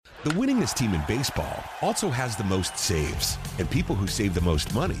The winningest team in baseball also has the most saves, and people who save the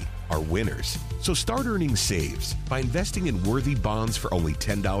most money are winners. So start earning saves by investing in worthy bonds for only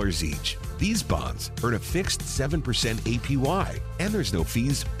 $10 each. These bonds earn a fixed 7% APY, and there's no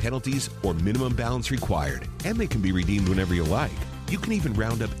fees, penalties, or minimum balance required, and they can be redeemed whenever you like. You can even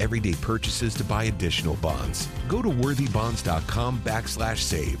round up everyday purchases to buy additional bonds. Go to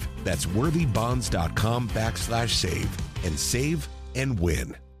worthybonds.com/save. That's worthybonds.com/save and save and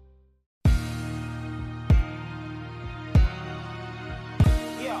win.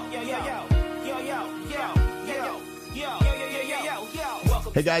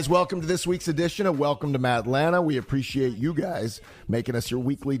 Hey guys, welcome to this week's edition of Welcome to Matlanta. We appreciate you guys making us your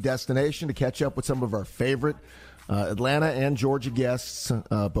weekly destination to catch up with some of our favorite Atlanta and Georgia guests,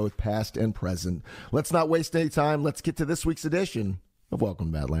 both past and present. Let's not waste any time. Let's get to this week's edition of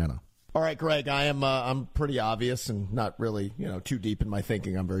Welcome to Atlanta. All right, Greg, I'm pretty obvious and not really, too deep in my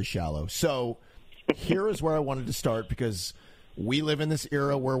thinking. I'm very shallow. So here is where I wanted to start, because we live in this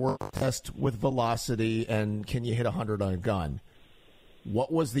era where we're obsessed with velocity and can you hit 100 on a gun.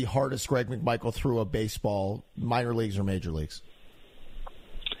 What was the hardest Greg McMichael threw a baseball, minor leagues or major leagues?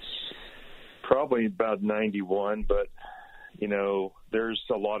 Probably about 91, but, there's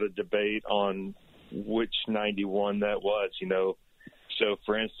a lot of debate on which 91 that was, So,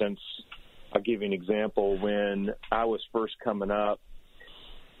 for instance, I'll give you an example. When I was first coming up,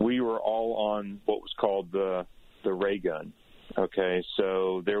 we were all on what was called the ray gun. Okay,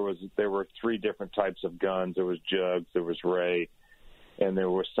 so there were three different types of guns. There was jugs, there was ray, and there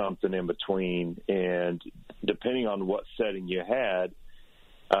was something in between. And depending on what setting you had,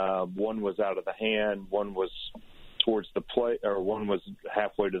 one was out of the hand, one was towards the plate, or one was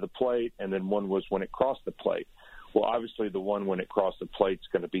halfway to the plate, and then one was when it crossed the plate. Well, obviously the one when it crossed the plate is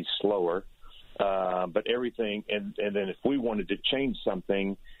going to be slower, but everything, and then if we wanted to change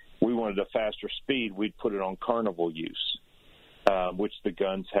something, we wanted a faster speed, we'd put it on carnival use, which the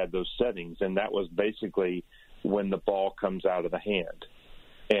guns had those settings, and that was basically when the ball comes out of the hand,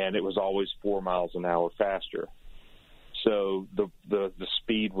 and it was always 4 miles an hour faster. So the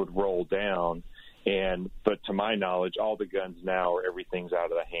speed would roll down, but to my knowledge, all the guns now everything's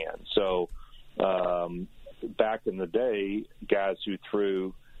out of the hand. So back in the day, guys who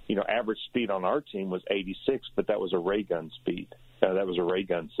threw, average speed on our team was 86, but that was a ray gun speed. That was a ray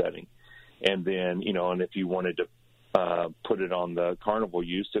gun setting. And then, and if you wanted to put it on the carnival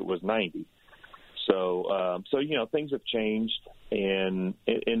use, it was 90. So things have changed, and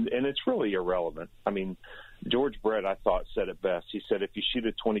it's really irrelevant. I mean, George Brett, I thought, said it best. He said, if you shoot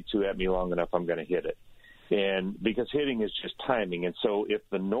a 22 at me long enough, I'm going to hit it. And because hitting is just timing. And so if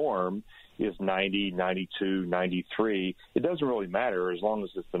the norm is 90, 92, 93, it doesn't really matter as long as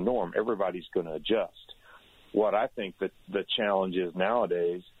it's the norm. Everybody's going to adjust. What I think that the challenge is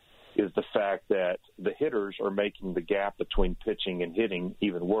nowadays is the fact that the hitters are making the gap between pitching and hitting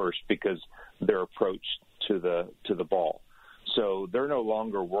even worse because their approach to the ball. So they're no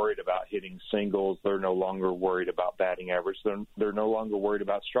longer worried about hitting singles. They're no longer worried about batting average. They're no longer worried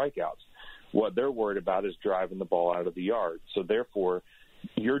about strikeouts. What they're worried about is driving the ball out of the yard. So therefore,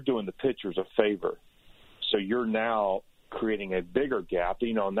 you're doing the pitchers a favor. So you're now creating a bigger gap,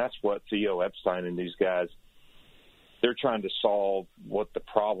 and that's what Theo Epstein and these guys, they're trying to solve what the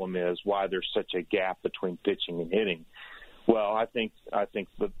problem is, why there's such a gap between pitching and hitting. Well, I think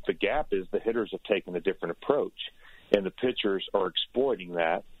the gap is the hitters have taken a different approach, and the pitchers are exploiting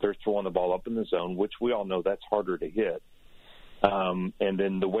that. They're throwing the ball up in the zone, which we all know that's harder to hit. And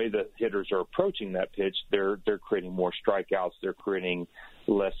then the way the hitters are approaching that pitch, they're creating more strikeouts. They're creating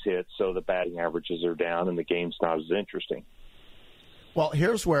less hits, so the batting averages are down, and the game's not as interesting. Well,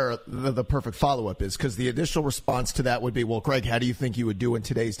 here's where the perfect follow-up is, because the initial response to that would be, well, Greg, how do you think you would do in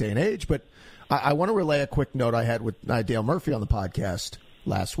today's day and age? But I want to relay a quick note I had with Dale Murphy on the podcast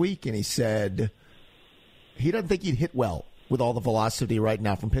last week, and he said he doesn't think he'd hit well with all the velocity right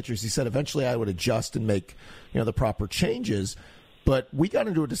now from pitchers. He said eventually I would adjust and make the proper changes. But we got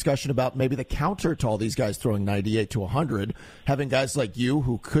into a discussion about maybe the counter to all these guys throwing 98 to 100, having guys like you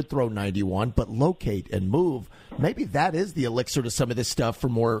who could throw 91 but locate and move. Maybe that is the elixir to some of this stuff for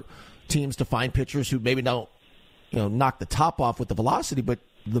more teams to find pitchers who maybe don't knock the top off with the velocity, but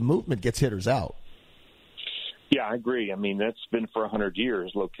the movement gets hitters out. Yeah, I agree. I mean, that's been for 100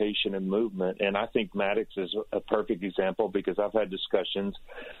 years, location and movement. And I think Maddux is a perfect example because I've had discussions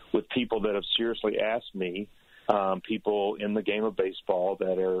with people that have seriously asked me, people in the game of baseball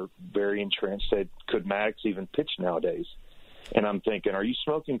that are very entrenched, said, could Maddux even pitch nowadays? And I'm thinking, are you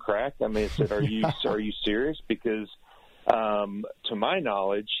smoking crack? I mean, I said, are you serious? Because to my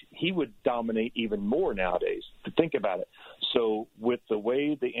knowledge, he would dominate even more nowadays. Think about it. So with the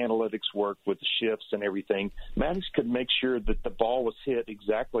way the analytics work with the shifts and everything, Maddox could make sure that the ball was hit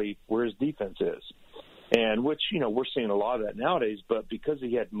exactly where his defense is. And which, we're seeing a lot of that nowadays, but because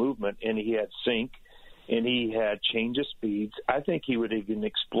he had movement and he had sync and he had change of speeds, I think he would even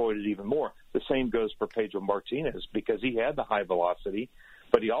exploit it even more. The same goes for Pedro Martinez because he had the high velocity,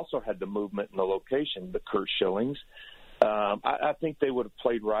 but he also had the movement and the location, the Curt Schillings. I think they would have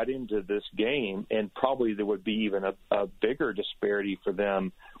played right into this game, and probably there would be even a bigger disparity for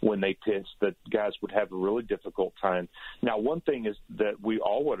them when they pitched, that guys would have a really difficult time. Now, one thing is that we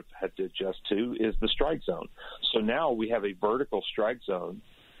all would have had to adjust to is the strike zone. So now we have a vertical strike zone,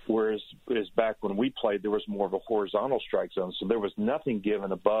 whereas back when we played, there was more of a horizontal strike zone. So there was nothing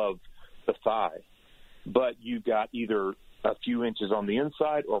given above the thigh. But you got either a few inches on the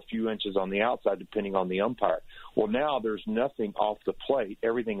inside or a few inches on the outside, depending on the umpire. Well, now there's nothing off the plate.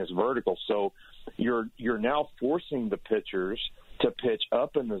 Everything is vertical. So you're now forcing the pitchers to pitch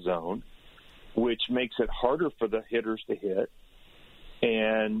up in the zone, which makes it harder for the hitters to hit.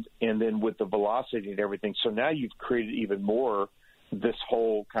 And then with the velocity and everything. So now you've created even more this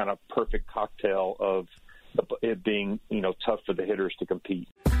whole kind of perfect cocktail of it being, tough for the hitters to compete.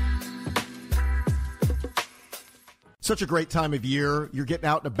 Such a great time of year. You're getting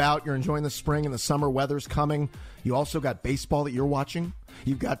out and about. You're enjoying the spring and the summer weather's coming. You also got baseball that you're watching.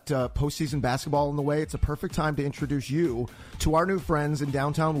 You've got postseason basketball in the way. It's a perfect time to introduce you to our new friends in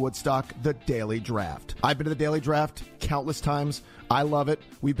downtown Woodstock, the Daily Draft. I've been to the Daily Draft countless times. I love it.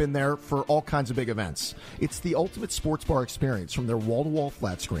 We've been there for all kinds of big events. It's the ultimate sports bar experience, from their wall-to-wall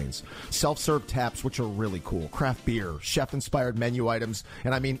flat screens, self-serve taps, which are really cool, craft beer, chef-inspired menu items,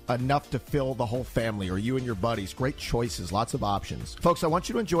 and I mean enough to fill the whole family or you and your buddies. Great choices, lots of options. Folks, I want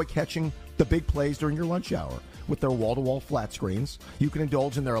you to enjoy catching the big plays during your lunch hour. With their wall-to-wall flat screens, you can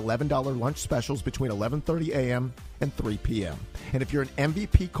indulge in their $11 lunch specials between 11:30 a.m. and 3 p.m. And if you're an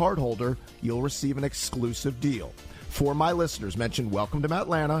MVP card holder, you'll receive an exclusive deal. For my listeners, mention Welcome to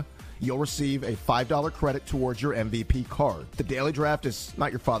Matlanta. You'll receive a $5 credit towards your MVP card. The Daily Draft is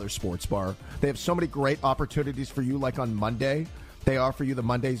not your father's sports bar. They have so many great opportunities for you, like on Monday. They offer you the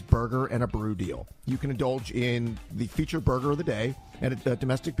Monday's burger and a brew deal. You can indulge in the featured burger of the day and a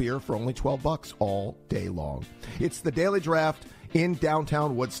domestic beer for only $12 all day long. It's the Daily Draft in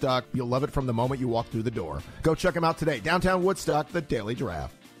downtown Woodstock. You'll love it from the moment you walk through the door. Go check them out today. Downtown Woodstock, the Daily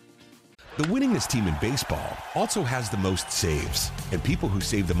Draft. The winningest team in baseball also has the most saves, and people who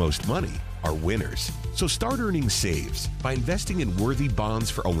save the most money are winners. So start earning saves by investing in worthy bonds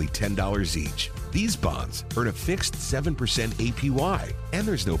for only $10 each. These bonds earn a fixed 7% APY, and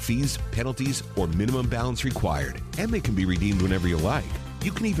there's no fees, penalties, or minimum balance required, and they can be redeemed whenever you like.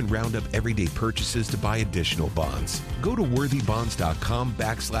 You can even round up everyday purchases to buy additional bonds. Go to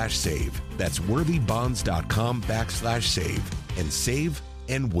worthybonds.com/save. That's worthybonds.com/save and save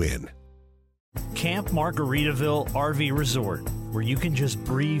and win. Camp Margaritaville RV Resort, where you can just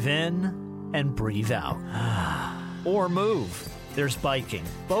breathe in and breathe out. Or move. There's biking,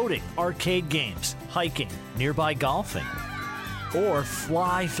 boating, arcade games, hiking, nearby golfing. Or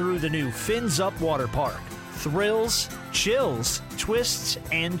fly through the new Fins Up Water Park. Thrills, chills, twists,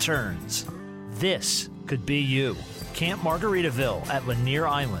 and turns. This could be you. Camp Margaritaville at Lanier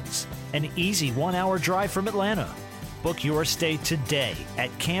Islands, an easy 1-hour drive from Atlanta. Book your stay today at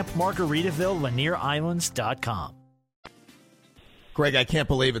campmargaritaville.lanierislands.com. Greg, I can't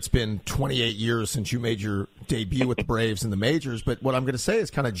believe it's been 28 years since you made your debut with the Braves in the majors, but what I'm going to say is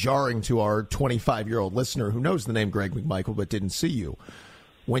kind of jarring to our 25-year-old listener who knows the name Greg McMichael but didn't see you.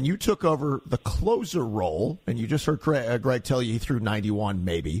 When you took over the closer role, and you just heard Greg tell you he threw 91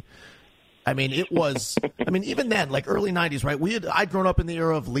 maybe, I mean, it was, even then, like early 90s, right? I'd grown up in the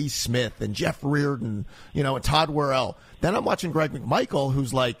era of Lee Smith and Jeff Reardon, and Todd Worrell. Then I'm watching Greg McMichael,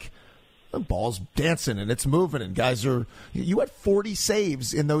 who's like, the ball's dancing and it's moving and guys are, you had 40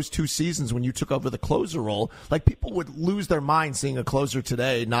 saves in those 2 seasons when you took over the closer role. Like, people would lose their mind seeing a closer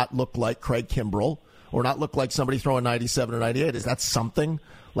today not look like Craig Kimbrell or not look like somebody throwing 97 or 98. Is that something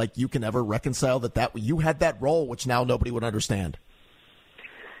like you can ever reconcile that you had that role, which now nobody would understand?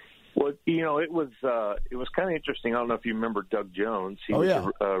 Well, it was kind of interesting. I don't know if you remember Doug Jones. He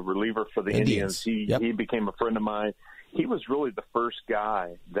was a reliever for the Indians. He became a friend of mine. He was really the first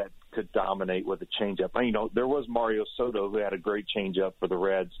guy that could dominate with a changeup. There was Mario Soto, who had a great changeup for the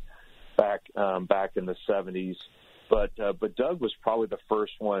Reds back in the 70s. But Doug was probably the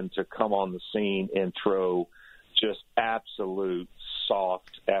first one to come on the scene and throw just absolute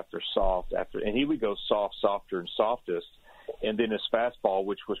soft after soft after, and he would go soft, softer, and softest. and then his fastball,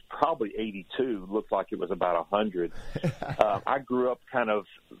 which was probably 82, looked like it was about 100. I grew up kind of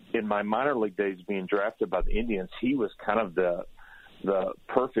in my minor league days being drafted by the Indians. He was kind of the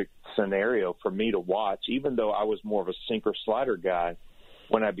perfect scenario for me to watch, even though I was more of a sinker slider guy.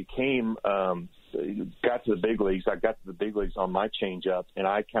 When I became got to the big leagues, I got to the big leagues on my changeup, and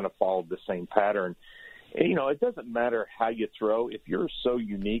I kind of followed the same pattern. And, you know, it doesn't matter how you throw. If you're so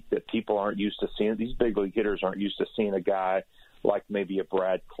unique that people aren't used to seeing, these big league hitters aren't used to seeing a guy like maybe a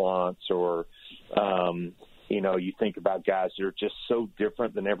Brad Klontz or, you know, you think about guys that are just so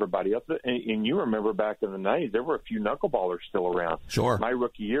different than everybody else. And you remember back in the 90s, there were a few knuckleballers still around. Sure. My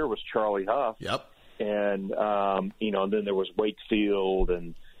rookie year was Charlie Huff. Yep. And, you know, and then there was Wakefield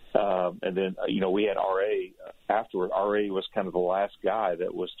and then, you know, we had R.A. afterward. R.A. was kind of the last guy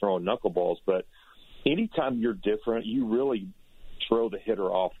that was throwing knuckleballs. But anytime you're different, you really throw the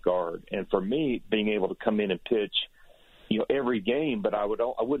hitter off guard. And for me, being able to come in and pitch, you know, every game, but I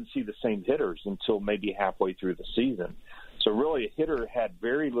wouldn't see the same hitters until maybe halfway through the season. So really a hitter had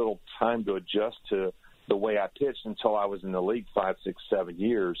very little time to adjust to the way I pitched until I was in the league 5, 6, 7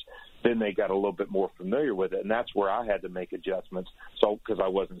 years. Then they got a little bit more familiar with it, and that's where I had to make adjustments. So because I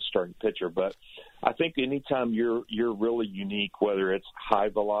wasn't a starting pitcher, but I think anytime you're really unique, whether it's high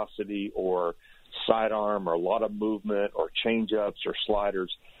velocity or sidearm or a lot of movement or changeups or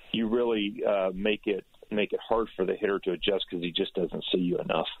sliders, you really make it hard for the hitter to adjust because he just doesn't see you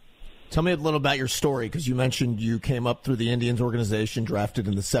enough. Tell me a little about your story, because you mentioned you came up through the Indians organization, drafted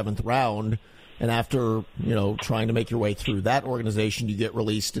in the 7th round. And after, you know, trying to make your way through that organization, you get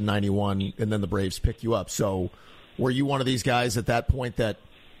released in 91, and then the Braves pick you up. So were you one of these guys at that point that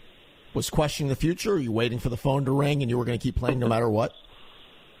was questioning the future? Or were you waiting for the phone to ring and you were going to keep playing no matter what?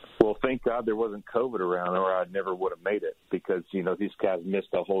 Well, thank God there wasn't COVID around, or I never would have made it, because, you know, these guys missed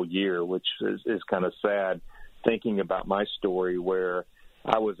a whole year, which is kind of sad thinking about my story, where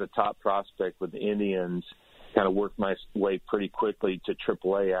I was a top prospect with the Indians, kind of worked my way pretty quickly to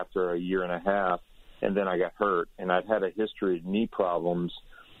AAA after a year and a half, and then I got hurt. And I'd had a history of knee problems.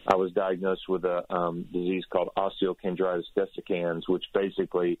 I was diagnosed with a disease called osteochondritis dissecans, which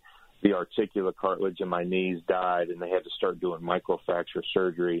basically the articular cartilage in my knees died, and they had to start doing microfracture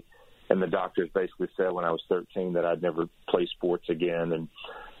surgery. And the doctors basically said when I was 13 that I'd never play sports again. And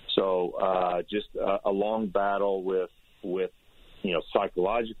so just a long battle with, you know,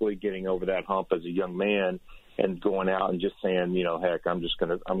 psychologically getting over that hump as a young man, and going out and just saying, you know, heck, I'm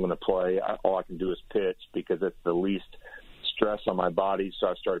going to play. All I can do is pitch because it's the least stress on my body. So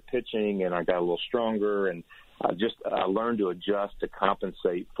I started pitching, and I got a little stronger, and I learned to adjust to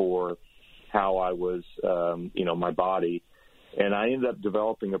compensate for how I was, you know, my body. And I ended up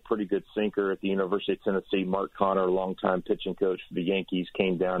developing a pretty good sinker at the University of Tennessee. Mark Connor, longtime pitching coach for the Yankees,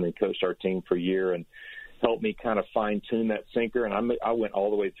 came down and coached our team for a year and helped me kind of fine-tune that sinker. And I went all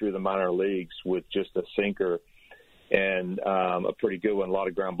the way through the minor leagues with just a sinker, and a pretty good one, a lot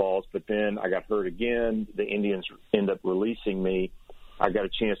of ground balls. But then I got hurt again. The Indians ended up releasing me. I got a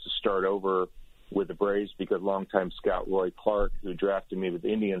chance to start over with the Braves because longtime scout Roy Clark, who drafted me with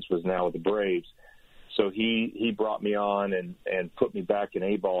the Indians, was now with the Braves. So he brought me on and put me back in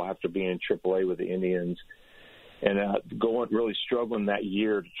A-ball after being in AAA with the Indians. And really struggling that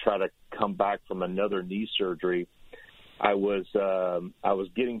year to try to come back from another knee surgery. I was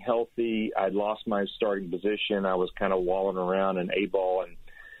getting healthy. I'd lost my starting position. I was kind of walling around in A-ball,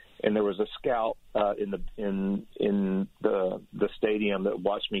 and there was a scout in the stadium that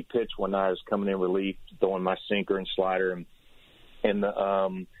watched me pitch when I was coming in relief, throwing my sinker and slider, and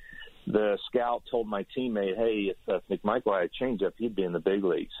the scout told my teammate, "Hey, if McMichael had a changeup, he'd be in the big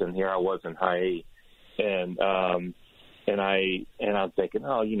leagues." And here I was in high A, and I'm thinking,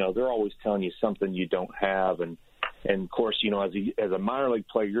 oh, you know, they're always telling you something you don't have, and of course, you know, as a minor league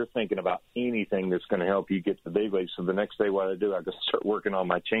player, you're thinking about anything that's going to help you get to the big leagues. So the next day, what I do, I just start working on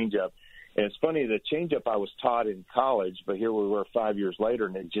my changeup. And it's funny, the changeup I was taught in college, but here we were 5 years later,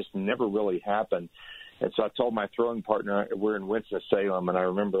 and it just never really happened. And so I told my throwing partner, we're in Winston-Salem, and I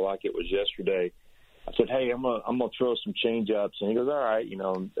remember like it was yesterday. I said, "Hey, I'm gonna throw some change-ups," and he goes, "All right," you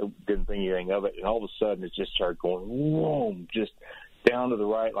know, didn't think anything of it. And all of a sudden, it just started going, boom, just down to the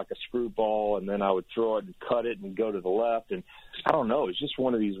right like a screwball, and then I would throw it and cut it and go to the left. And I don't know, it's just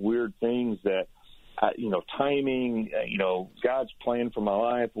one of these weird things that, you know, timing, you know, God's plan for my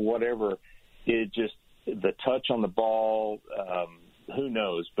life or whatever. It just, the touch on the ball, who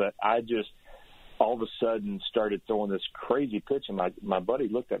knows? But I all of a sudden started throwing this crazy pitch, and my buddy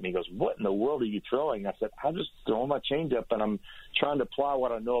looked at me and goes, "What in the world are you throwing?" I said, "I'm just throwing my changeup, and I'm trying to apply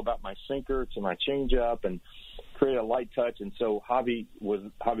what I know about my sinker to my changeup and create a light touch." And so Javi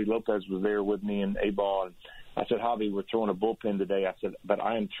Lopez was there with me in A-ball, and I said, "Javi, we're throwing a bullpen today." I said, "But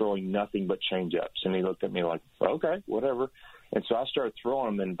I am throwing nothing but changeups." And he looked at me like, "Okay, whatever." And so I started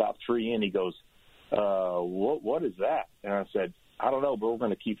throwing them, and about 3 in, he goes, what is that?" And I said, "I don't know, but we're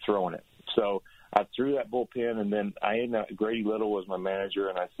going to keep throwing it." So I threw that bullpen, and then Grady Little was my manager,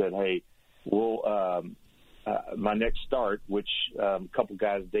 and I said, "Hey, my next start," which a couple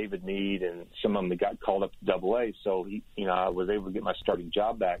guys, David Mead and some of them, got called up to Double-A, so I was able to get my starting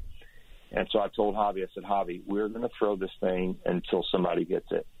job back. And so I told Javi, I said, "Javi, we're going to throw this thing until somebody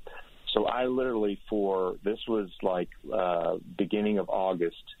gets it." So I literally this was like beginning of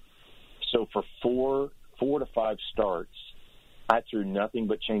August. So for four to five starts, I threw nothing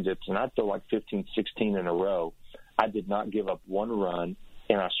but changeups, and I'd throw like 15, 16 in a row. I did not give up one run,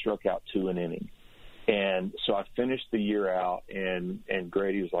 and I struck out 2 an inning. And so I finished the year out, and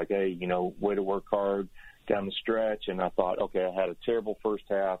Grady was like, "Hey, way to work hard down the stretch." And I thought, okay, I had a terrible first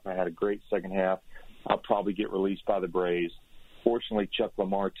half. I had a great second half. I'll probably get released by the Braves. Fortunately, Chuck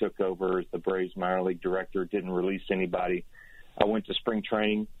Lamar took over as the Braves minor league director, didn't release anybody. I went to spring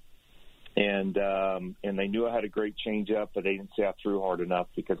training, and they knew I had a great changeup, but they didn't say I threw hard enough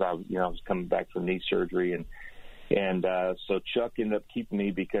because I was coming back from knee surgery, and so Chuck ended up keeping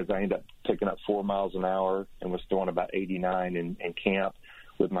me because I ended up picking up 4 miles an hour and was throwing about 89 in camp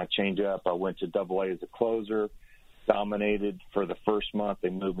with my changeup. I went to Double-A as a closer, dominated for the first month.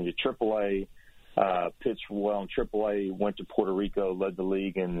 They moved me to Triple-A. Pitched well in Triple-A, went to Puerto Rico, led the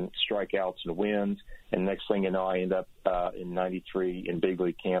league in strikeouts and wins, and next thing you know, I end up in '93 in big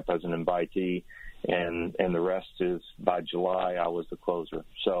league camp as an invitee, and the rest is by July I was the closer.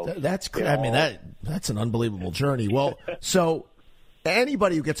 So that's that's an unbelievable journey. Well, so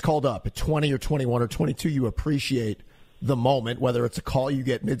anybody who gets called up at 20 or 21 or 22, you appreciate the moment, whether it's a call you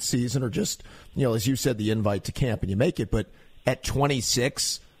get midseason or just, as you said, the invite to camp and you make it. But at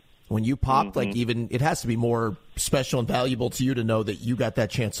 26, when you popped, like even it has to be more special and valuable to you to know that you got that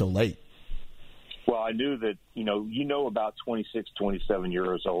chance so late. Well, I knew that, about 26, 27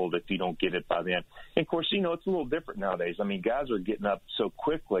 years old if you don't get it by then. And, of course, it's a little different nowadays. I mean, guys are getting up so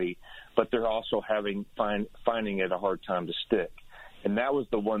quickly, but they're also finding it a hard time to stick. And that was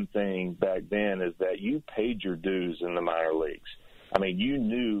the one thing back then is that you paid your dues in the minor leagues. I mean, you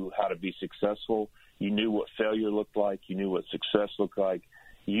knew how to be successful. You knew what failure looked like. You knew what success looked like.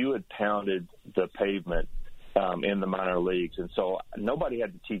 You had pounded the pavement in the minor leagues. And so nobody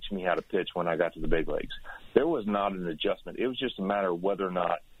had to teach me how to pitch when I got to the big leagues. There was not an adjustment. It was just a matter of whether or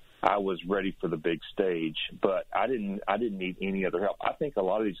not I was ready for the big stage. But I didn't need any other help. I think a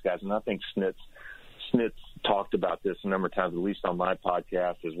lot of these guys, and I think Snitz talked about this a number of times, at least on my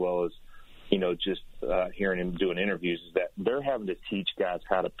podcast, as well as, just hearing him doing interviews, is that they're having to teach guys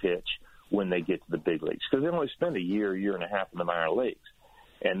how to pitch when they get to the big leagues because they only spend a year and a half in the minor leagues.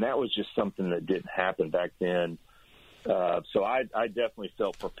 And that was just something that didn't happen back then. So I definitely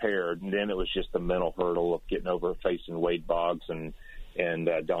felt prepared. And then it was just a mental hurdle of getting over facing Wade Boggs and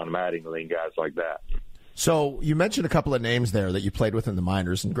Don Mattingly and guys like that. So you mentioned a couple of names there that you played with in the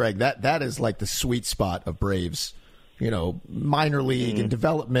minors. And, Greg, that is like the sweet spot of Braves, minor league and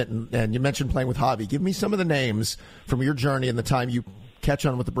development. And you mentioned playing with Javi. Give me some of the names from your journey and the time you catch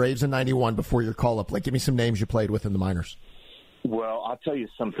on with the Braves in 91 before your call-up. Like, give me some names you played with in the minors. Well, I'll tell you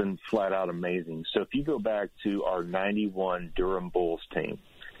something flat out amazing. So if you go back to our 91 Durham Bulls team,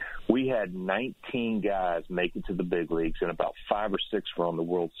 we had 19 guys make it to the big leagues, and about 5 or 6 were on the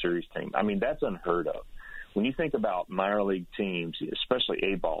World Series team. I mean, that's unheard of. When you think about minor league teams, especially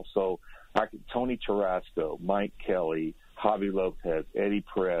A-ball, so Tony Tarasco, Mike Kelly, Javi Lopez, Eddie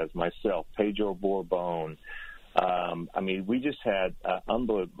Perez, myself, Pedro Borbon. We just had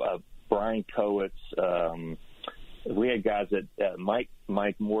unbelievable Brian Coates. We had guys that Mike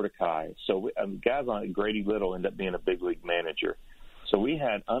Mordecai. So guys on Grady Little ended up being a big league manager. So we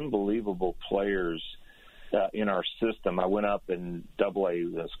had unbelievable players in our system. I went up in Double-A.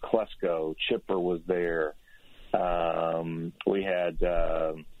 It was Klesko. Chipper was there. We had,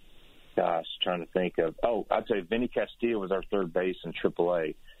 trying to think of. I'd say Vinny Castillo was our third base in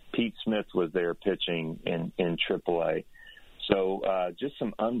Triple-A. Pete Smith was there pitching in Triple-A. So just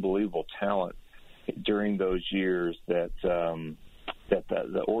some unbelievable talent during those years that the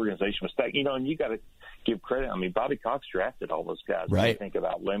organization was stacked. And you got to give credit. I mean, Bobby Cox drafted all those guys. Right. When you think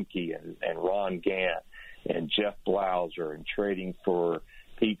about Lemke and Ron Gant and Jeff Blauser and trading for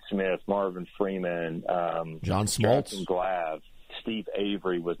Pete Smith, Marvin Freeman, John Smoltz, Glav, Steve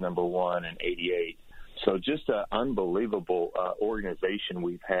Avery was number 1 in 88. So just an unbelievable organization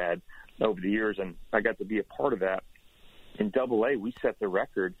we've had over the years, and I got to be a part of that. In Double-A, we set the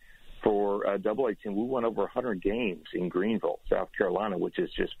record for a Double-A team. We won over 100 games in Greenville, South Carolina, which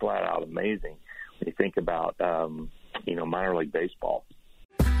is just flat out amazing when you think about, minor league baseball.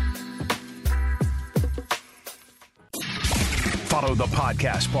 Follow the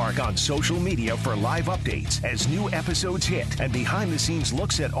Podcast Park on social media for live updates as new episodes hit and behind-the-scenes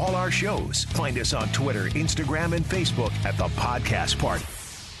looks at all our shows. Find us on Twitter, Instagram, and Facebook at the Podcast Park.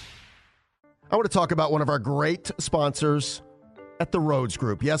 I want to talk about one of our great sponsors at the Rhodes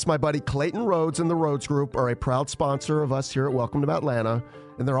Group. Yes, my buddy Clayton Rhodes and the Rhodes Group are a proud sponsor of us here at Welcome to Atlanta,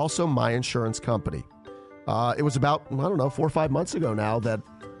 and they're also my insurance company. It was about, 4 or 5 months ago now that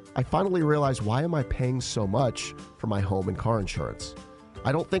I finally realized, why am I paying so much for my home and car insurance?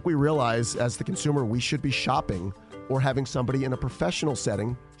 I don't think we realize as the consumer we should be shopping or having somebody in a professional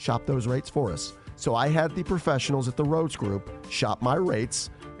setting shop those rates for us. So I had the professionals at the Rhodes Group shop my rates,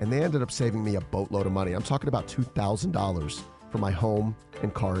 and they ended up saving me a boatload of money. I'm talking about $2,000 for my home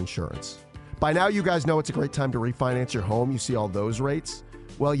and car insurance. By now, you guys know it's a great time to refinance your home. You see all those rates.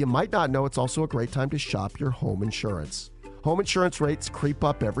 Well, you might not know it's also a great time to shop your home insurance. Home insurance rates creep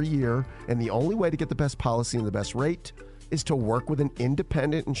up every year, and the only way to get the best policy and the best rate is to work with an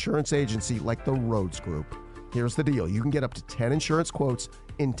independent insurance agency like the Rhodes Group. Here's the deal. You can get up to 10 insurance quotes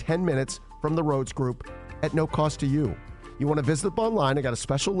in 10 minutes from the Rhodes Group at no cost to you. You want to visit them online? I got a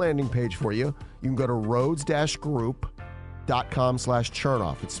special landing page for you. You can go to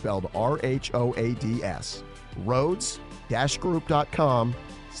rhodes-group.com/chernoff. It's spelled RHOADS.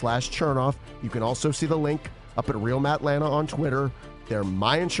 Rhodes-group.com/chernoff. You can also see the link up at Real Matt Atlanta on Twitter. They're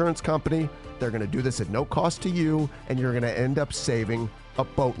my insurance company. They're going to do this at no cost to you, and you're going to end up saving a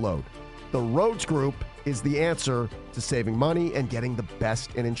boatload. The Rhodes Group is the answer to saving money and getting the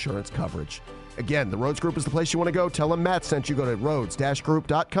best in insurance coverage. Again, the Rhodes Group is the place you want to go. Tell them Matt sent you. Go to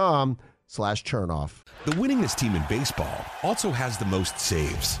rhodes-group.com/chernoff. The winningest team in baseball also has the most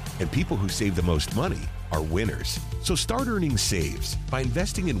saves, and people who save the most money are winners. So start earning saves by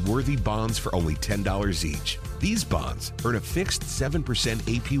investing in worthy bonds for only $10 each. These bonds earn a fixed 7%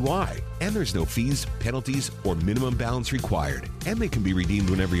 APY, and there's no fees, penalties, or minimum balance required, and they can be redeemed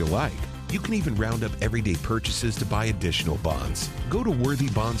whenever you like. You can even round up everyday purchases to buy additional bonds. Go to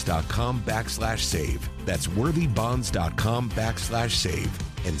worthybonds.com/save. That's worthybonds.com/save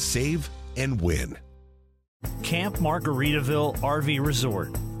and save and win. Camp Margaritaville RV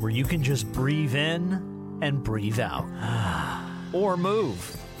Resort, where you can just breathe in and breathe out. Or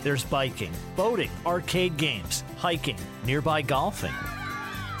move. There's biking, boating, arcade games, hiking, nearby golfing.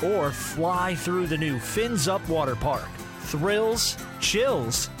 Or fly through the new Fins Up Water Park. Thrills,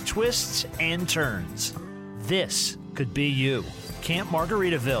 chills, twists, and turns. This could be you. Camp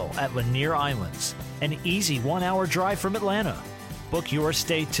Margaritaville at Lanier Islands. An easy 1-hour drive from Atlanta. Book your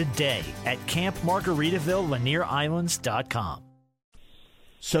stay today at campmargaritaville.lanierIslands.com.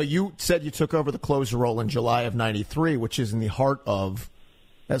 So you said you took over the closer role in July of 93, which is in the heart of,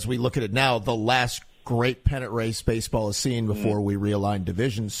 as we look at it now, the last great pennant race baseball has seen before we realigned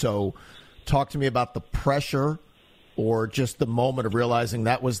divisions. So talk to me about the pressure or just the moment of realizing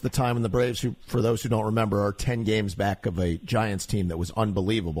that was the time when the Braves, who, for those who don't remember, are 10 games back of a Giants team that was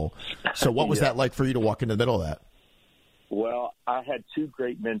unbelievable. So what was that like for you to walk into the middle of that? Well, I had two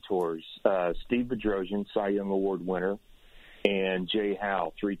great mentors, Steve Bedrosian, Cy Young Award winner, and Jay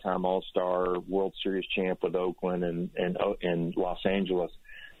Howe, 3-time All-Star, World Series champ with Oakland and Los Angeles.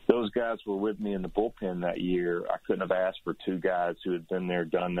 Those guys were with me in the bullpen that year. I couldn't have asked for two guys who had been there,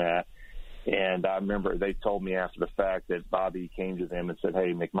 done that. And I remember they told me after the fact that Bobby came to them and said,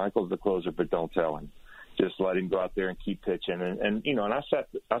 "Hey, McMichael's the closer, but don't tell him. Just let him go out there and keep pitching." And I sat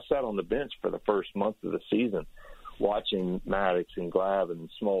on the bench for the first month of the season, watching Maddox and Glav and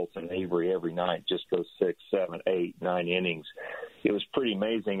Smoltz and Avery every night just go 6, 7, 8, 9 innings. It was pretty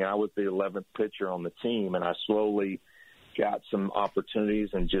amazing. I was the 11th pitcher on the team, and I slowly got some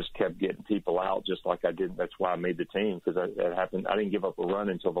opportunities and just kept getting people out just like I did. That's why I made the team, because that happened. I didn't give up a run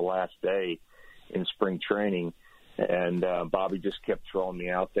until the last day in spring training, and Bobby just kept throwing me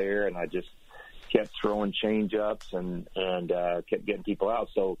out there, and I just kept throwing change-ups and kept getting people out.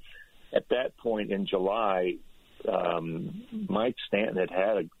 So at that point in July, Mike Stanton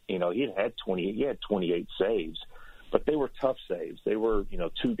he had 28 saves, but they were tough saves. They were,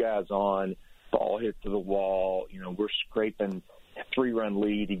 two guys on, ball hit to the wall. We're scraping a 3-run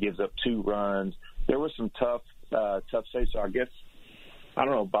lead. He gives up 2 runs. There was some tough saves. So I guess, I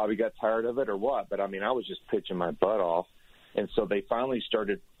don't know if Bobby got tired of it or what, but I was just pitching my butt off. And so they finally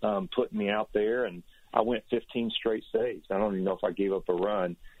started putting me out there, and I went 15 straight saves. I don't even know if I gave up a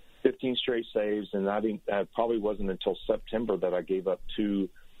run. 15 straight saves, and it probably wasn't until September that I gave up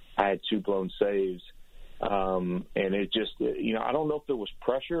I had 2 blown saves. And it just, I don't know if there was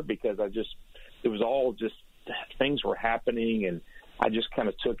pressure because it was all just things were happening, and I just kind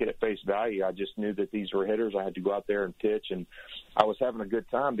of took it at face value. I just knew that these were hitters. I had to go out there and pitch, and I was having a good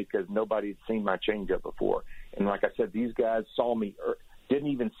time because nobody had seen my changeup before. And like I said, these guys didn't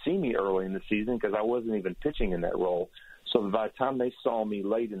even see me early in the season because I wasn't even pitching in that role. So by the time they saw me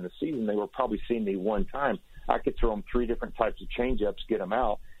late in the season, they were probably seeing me one time. I could throw them 3 different types of changeups, get them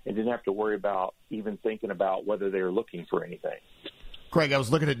out, and didn't have to worry about even thinking about whether they were looking for anything. Craig, I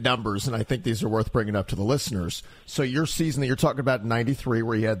was looking at numbers, and I think these are worth bringing up to the listeners. So your season that you're talking about in 93,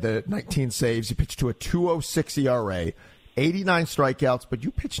 where you had the 19 saves, you pitched to a 2.06 ERA, 89 strikeouts, but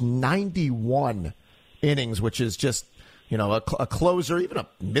you pitched 91 innings, which is just, a closer, even a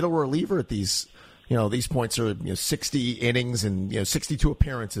middle reliever at these points are 60 innings and 62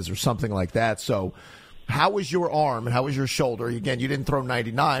 appearances or something like that. So how was your arm and how was your shoulder? Again, you didn't throw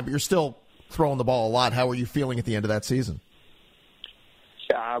 99, but you're still throwing the ball a lot. How were you feeling at the end of that season?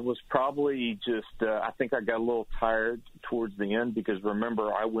 I was probably just I think I got a little tired towards the end because,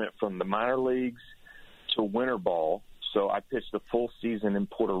 remember, I went from the minor leagues to winter ball. So I pitched a full season in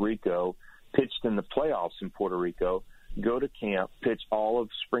Puerto Rico, pitched in the playoffs in Puerto Rico, go to camp, pitch all of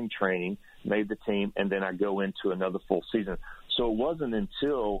spring training, made the team, and then I go into another full season. So it wasn't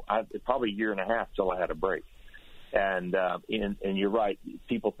until probably a year and a half till I had a break. And you're right.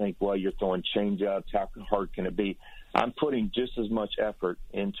 People think, well, you're throwing changeups. How hard can it be? I'm putting just as much effort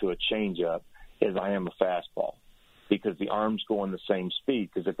into a changeup as I am a fastball because the arm's going the same speed.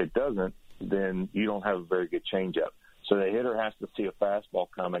 Because if it doesn't, then you don't have a very good changeup. So the hitter has to see a fastball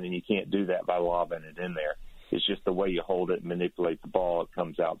coming, and you can't do that by lobbing it in there. It's just the way you hold it and manipulate the ball. It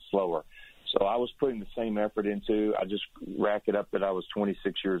comes out slower. So I was putting the same effort into. I just rack it up that I was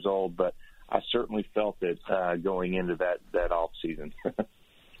 26 years old, but I certainly felt it going into that off season.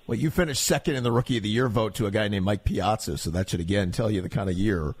 Well, you finished second in the Rookie of the Year vote to a guy named Mike Piazza, so that should, again, tell you the kind of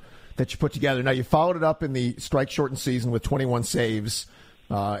year that you put together. Now, you followed it up in the strike-shortened season with 21 saves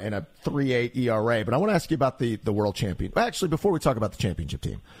and a 3.8 ERA, but I want to ask you about the world champion. Actually, before we talk about the championship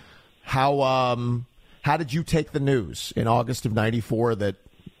team, how did you take the news in August of 94 that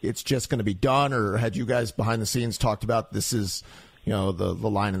it's just going to be done, or had you guys behind the scenes talked about this is the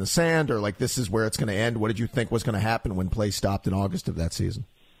line in the sand, or like this is where it's going to end? What did you think was going to happen when play stopped in August of that season?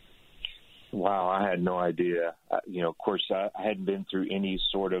 Wow, I had no idea. Of course, I hadn't been through any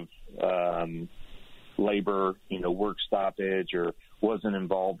sort of labor, work stoppage, or wasn't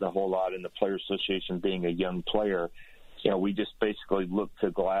involved a whole lot in the Player Association being a young player. We just basically looked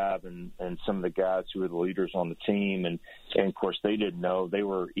to Glav and some of the guys who were the leaders on the team. And of course, they didn't know.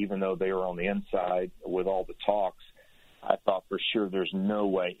 Even though they were on the inside with all the talks, I thought for sure there's no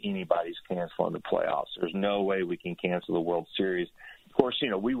way anybody's canceling the playoffs. There's no way we can cancel the World Series. Of course,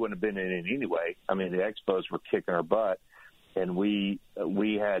 we wouldn't have been in it anyway. I mean, the Expos were kicking our butt, and we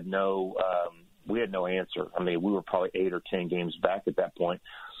had no answer. I mean, we were probably 8 or 10 games back at that point,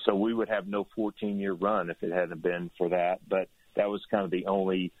 so we would have no 14-year run if it hadn't been for that. But that was kind of the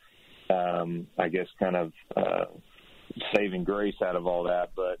only, I guess, kind of saving grace out of all that.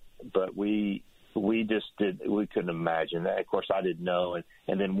 But we couldn't imagine that. Of course, I didn't know,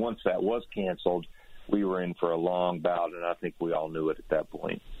 and then once that was canceled, we were in for a long bout, and I think we all knew it at that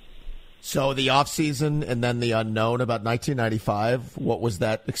point. So the offseason and then the unknown about 1995, what was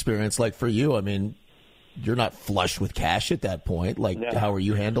that experience like for you? I mean, you're not flush with cash at that point. How are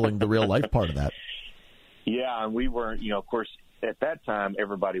you handling the real life part of that? Yeah, and we weren't, of course, at that time,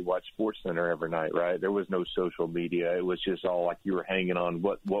 everybody watched SportsCenter every night, right? There was no social media. It was just all like you were hanging on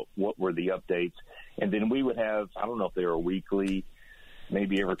what were the updates. And then we would have, I don't know if they were weekly,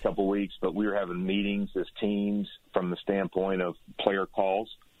 maybe every couple of weeks, but we were having meetings as teams from the standpoint of player calls.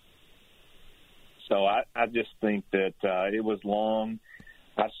 So I just think that it was long.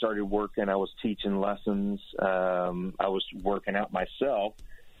 I started working. I was teaching lessons. I was working out myself.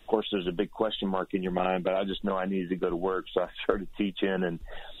 Of course, there's a big question mark in your mind, but I just know I needed to go to work, so I started teaching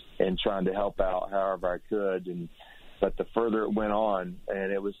and trying to help out however I could. But the further it went on,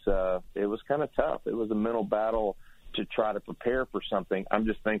 and it was kind of tough. It was a mental battle to try to prepare for something. I'm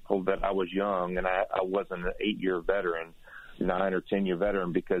just thankful that I was young and I wasn't an 8-year veteran, 9 or 10-year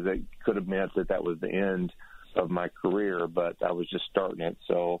veteran, because it could have meant that was the end of my career, but I was just starting it.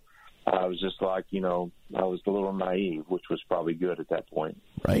 So I was just like, I was a little naive, which was probably good at that point.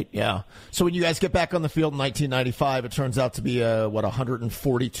 Right, yeah. So when you guys get back on the field in 1995, it turns out to be a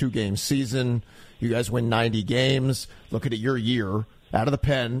 142-game season. You guys win 90 games. Looking at your year, out of the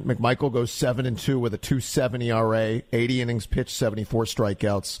pen. McMichael goes 7-2 with a 2.70 ERA, 80 innings pitched, 74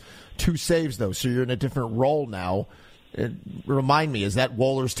 strikeouts, 2 saves though. So you're in a different role now. Remind me, is that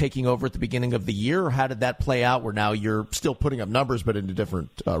Wohlers taking over at the beginning of the year, or how did that play out? Where now you're still putting up numbers, but in a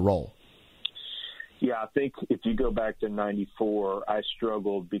different role? Yeah, I think if you go back to '94, I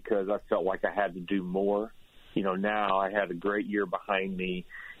struggled because I felt like I had to do more. Now I had a great year behind me,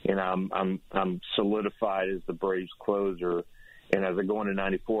 and I'm solidified as the Braves closer. And as I go into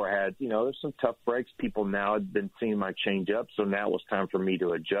 '94, I had, there's some tough breaks. People now had been seeing my changeup, so now it was time for me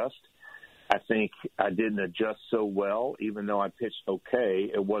to adjust. I think I didn't adjust so well, even though I pitched okay.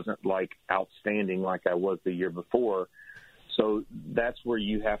 It wasn't like outstanding like I was the year before. So that's where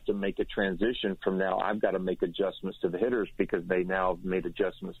you have to make a transition from now. I've got to make adjustments to the hitters because they now have made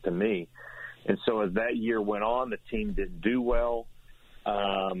adjustments to me. And so as that year went on, the team didn't do well.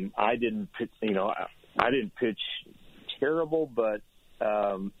 I didn't pitch, I didn't pitch terrible, but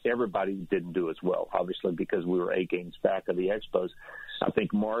everybody didn't do as well, obviously, because we were 8 games back of the Expos. I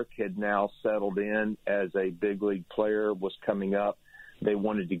think Mark had now settled in as a big league player, was coming up. They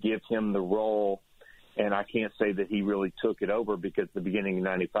wanted to give him the role. And I can't say that he really took it over because at the beginning of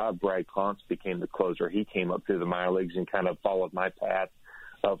 '95, Brad Klontz became the closer. He came up through the minor leagues and kind of followed my path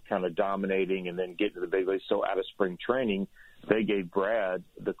of kind of dominating and then getting to the big leagues. So out of spring training, they gave Brad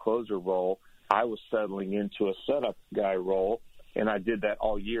the closer role. I was settling into a setup guy role, and I did that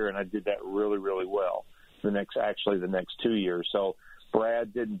all year, and I did that really, really well the next 2 years. So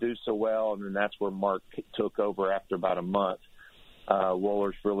Brad didn't do so well, and then that's where Mark took over after about a month.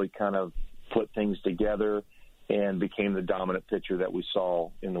 Wohlers really kind of put things together and became the dominant pitcher that we saw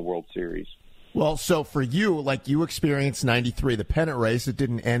in the World Series. Well, so for you, like you experienced 93, the pennant race, it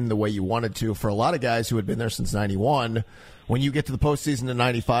didn't end the way you wanted to. For a lot of guys who had been there since 91, when you get to the postseason in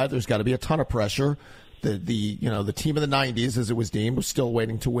 95, there's got to be a ton of pressure. The team of the 90s, as it was deemed, was still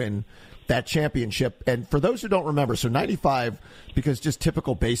waiting to win that championship. And for those who don't remember, so 95, because just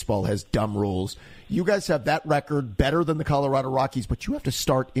typical baseball has dumb rules, you guys have that record better than the Colorado Rockies, but you have to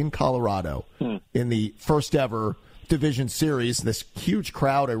start in Colorado in the first ever division series. This huge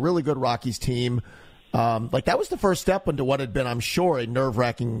crowd, a really good Rockies team. That was the first step into what had been, I'm sure, a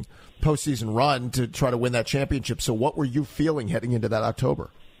nerve-wracking postseason run to try to win that championship. So what were you feeling heading into that October?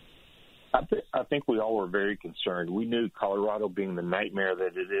 I think we all were very concerned. We knew Colorado being the nightmare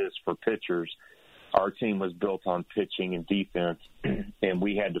that it is for pitchers, our team was built on pitching and defense, and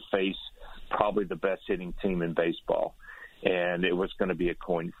we had to face probably the best hitting team in baseball. And it was going to be a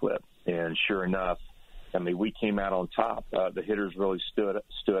coin flip. And sure enough, we came out on top. The hitters really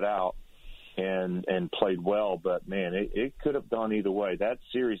stood out and played well. But, man, it could have gone either way. That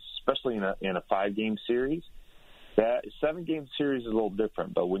series, especially in a 5-game series, that 7-game series is a little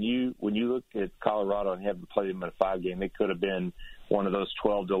different. But when you look at Colorado and have to play them in a 5-game, it could have been one of those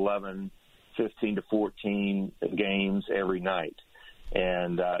 12-11, 15-14 games every night.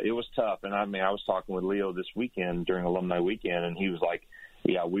 And it was tough. And, I was talking with Leo this weekend during Alumni Weekend, and he was like,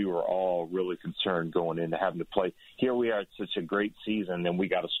 yeah, we were all really concerned going into having to play. Here we are at such a great season, and we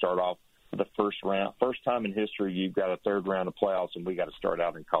got to start off the first round. First time in history you've got a third round of playoffs, and we got to start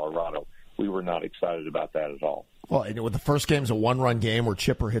out in Colorado. We were not excited about that at all. Well, with the first game is a 1-run game where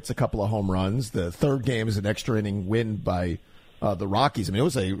Chipper hits a couple of home runs. The third game is an extra inning win by the Rockies. It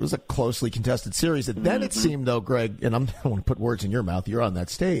was a closely contested series. And then it seemed, though, Greg, and I don't want to put words in your mouth, you're on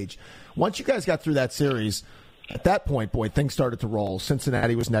that stage. Once you guys got through that series, at that point, boy, things started to roll.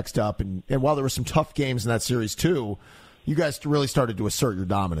 Cincinnati was next up. And while there were some tough games in that series, too, you guys really started to assert your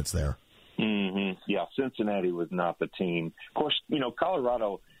dominance there. Mm-hmm. Yeah, Cincinnati was not the team. Of course,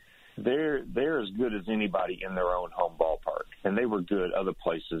 Colorado, they're as good as anybody in their own home ballpark. And they were good other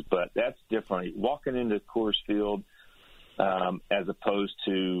places. But that's different. Walking into Coors Field as opposed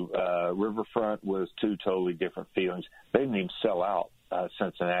to Riverfront was two totally different feelings. They didn't even sell out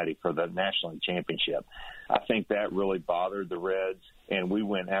Cincinnati for the National League Championship. I think that really bothered the Reds, and we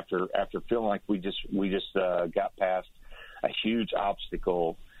went after feeling like we just got past a huge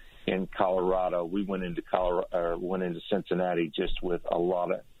obstacle in Colorado. We went into Cincinnati just with a lot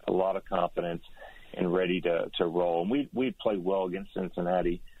of confidence and ready to roll. And we played well against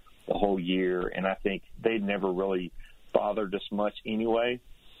Cincinnati the whole year, and I think they never really bothered us much anyway,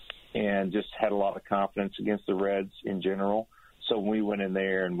 and just had a lot of confidence against the Reds in general. So we went in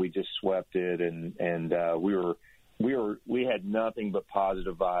there and we just swept it, and we had nothing but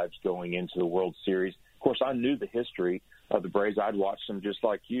positive vibes going into the World Series. Of course, I knew the history of the Braves. I'd watched them just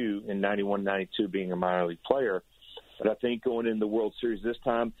like you in 91, 92 being a minor league player. But I think going into the World Series this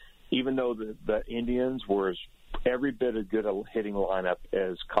time, even though the Indians were every bit as good a hitting lineup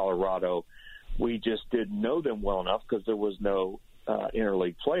as Colorado, we just didn't know them well enough because there was no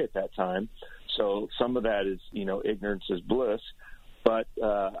interleague play at that time. So some of that is, ignorance is bliss. But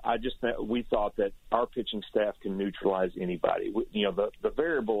we thought that our pitching staff can neutralize anybody. The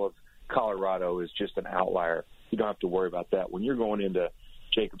variable of Colorado is just an outlier. You don't have to worry about that. When you're going into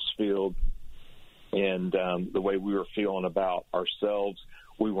Jacobs Field and the way we were feeling about ourselves,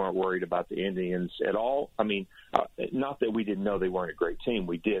 we weren't worried about the Indians at all. I mean, not that we didn't know they weren't a great team.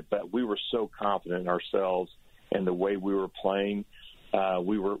 We did, but we were so confident in ourselves and the way we were playing.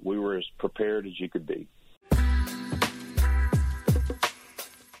 We were as prepared as you could be.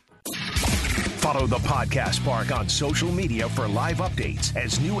 Follow the Podcast Park on social media for live updates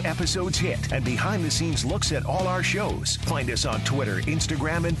as new episodes hit and behind-the-scenes looks at all our shows. Find us on Twitter,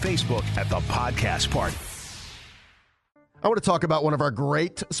 Instagram, and Facebook at the Podcast Park. I want to talk about one of our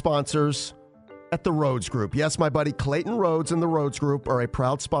great sponsors at the Rhodes Group. Yes, my buddy Clayton Rhodes and the Rhodes Group are a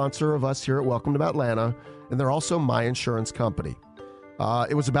proud sponsor of us here at Welcome to Atlanta, and they're also my insurance company.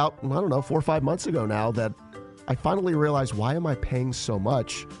 It was about, 4 or 5 months ago now that I finally realized, why am I paying so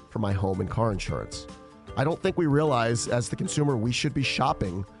much for my home and car insurance? I don't think we realize as the consumer we should be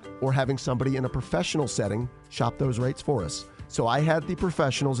shopping or having somebody in a professional setting shop those rates for us. So I had the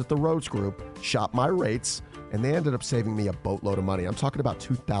professionals at the Rhodes Group shop my rates, and they ended up saving me a boatload of money. I'm talking about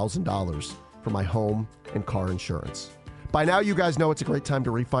 $2,000 for my home and car insurance. By now, you guys know it's a great time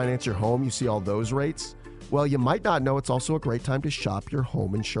to refinance your home. You see all those rates. Well, you might not know it's also a great time to shop your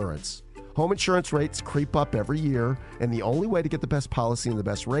home insurance. Home insurance rates creep up every year, and the only way to get the best policy and the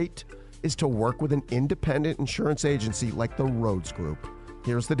best rate is to work with an independent insurance agency like the Rhodes Group.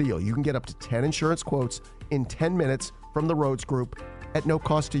 Here's the deal. You can get up to 10 insurance quotes in 10 minutes from the Rhodes Group at no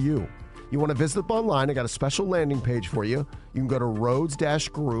cost to you. You want to visit them online? I got a special landing page for you. You can go to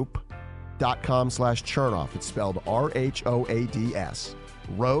rhodes-group.com/chernoff. It's spelled RHOADS.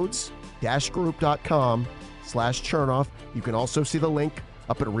 Rhodes-group.com/chernoff. You can also see the link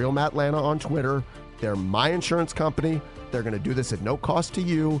up at Real Matt Atlanta on Twitter. They're my insurance company. They're going to do this at no cost to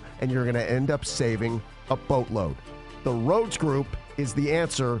you, and you're going to end up saving a boatload. The Rhodes Group is the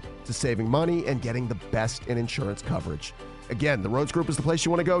answer to saving money and getting the best in insurance coverage. Again, the Rhodes Group is the place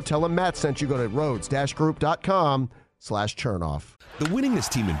you want to go. Tell them Matt sent you. Go to rhodes-group.com/chernoff. The winningest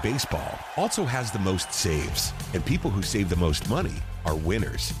team in baseball also has the most saves, and people who save the most money are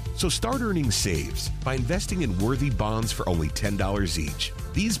winners. So start earning saves by investing in worthy bonds for only $10 each.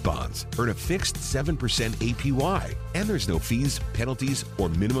 These bonds earn a fixed 7% APY, and there's no fees, penalties, or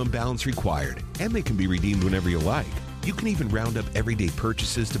minimum balance required, and they can be redeemed whenever you like. You can even round up everyday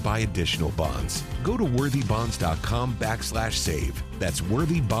purchases to buy additional bonds. Go to worthybonds.com/save. That's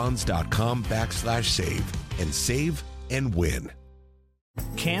worthybonds.com/save and save and win.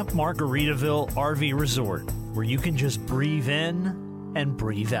 Camp Margaritaville RV Resort, where you can just breathe in and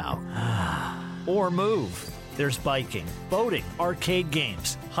breathe out. Or move. There's biking, boating, arcade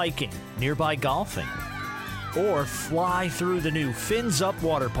games, hiking, nearby golfing. Or fly through the new Fins Up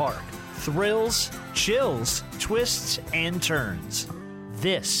Water Park. Thrills, chills, twists, and turns.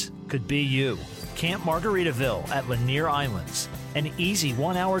 This could be you. Camp Margaritaville at Lanier Islands. An easy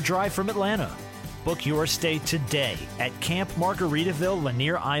 1-hour drive from Atlanta. Book your stay today at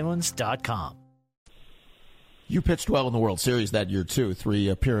campmargaritavillelanierislands.com. You pitched well in the World Series that year, too. 3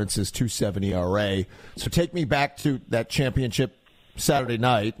 appearances, 270 ERA. So take me back to that championship Saturday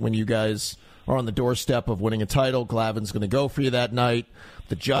night when you guys are on the doorstep of winning a title. Glavin's going to go for you that night.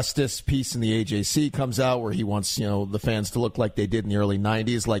 The Justice piece in the AJC comes out where he wants, the fans to look like they did in the early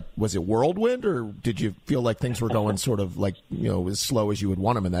 90s. Like, was it whirlwind, or did you feel like things were going sort of like, as slow as you would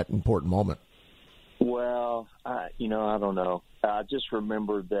want them in that important moment? Well, I don't know. I just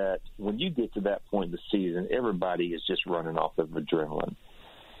remember that when you get to that point in the season, everybody is just running off of adrenaline.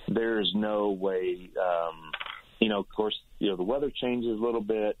 There's no way, of course, the weather changes a little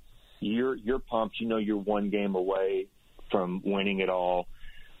bit. You're pumped. You're one game away from winning it all.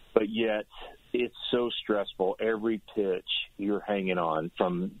 But yet it's so stressful. Every pitch you're hanging on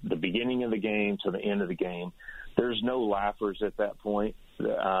from the beginning of the game to the end of the game. There's no laughers at that point.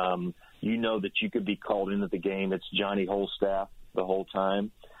 That you could be called into the game. It's Johnny Holstaff the whole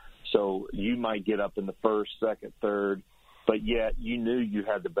time. So you might get up in the first, second, third, but yet you knew you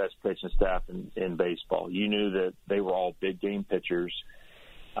had the best pitching staff in baseball. You knew that they were all big game pitchers.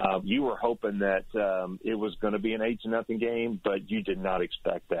 You were hoping that it was going to be an 8-0 game, but you did not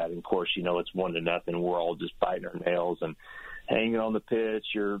expect that. And of course, it's 1-0. We're all just biting our nails and hanging on the pitch.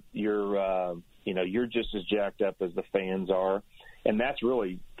 You're just as jacked up as the fans are, and that's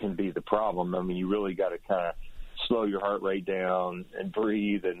really can be the problem. I mean, you really got to kind of slow your heart rate down and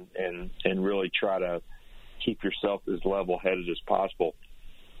breathe and really try to keep yourself as level-headed as possible.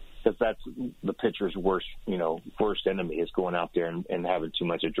 because that's the pitcher's worst enemy is going out there and having too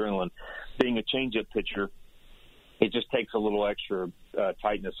much adrenaline. Being a changeup pitcher, it just takes a little extra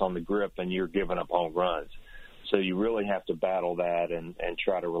tightness on the grip, and you're giving up home runs. So you really have to battle that and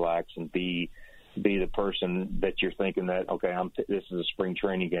try to relax and be the person that you're thinking that, okay, this is a spring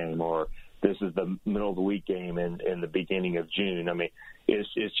training game, or this is the middle of the week game in the beginning of June. I mean,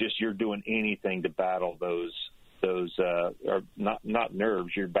 it's just you're doing anything to battle those or not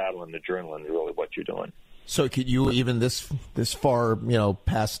nerves. You're battling adrenaline. Really, what you're doing. So, could you even this far,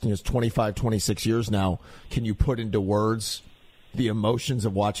 past 25, 26 years now, can you put into words the emotions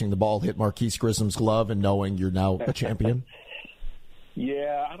of watching the ball hit Marquise Grisham's glove and knowing you're now a champion?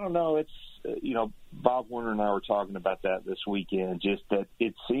 Yeah, I don't know. It's Bob Warner and I were talking about that this weekend. Just that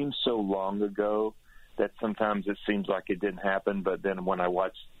it seems so long ago that sometimes it seems like it didn't happen. But then when I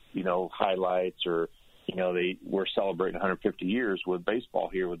watch, highlights or we're celebrating 150 years with baseball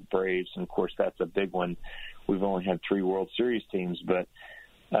here with the Braves, and of course that's a big one. We've only had 3 World Series teams, but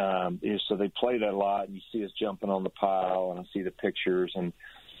so they play that a lot, and you see us jumping on the pile, and I see the pictures, and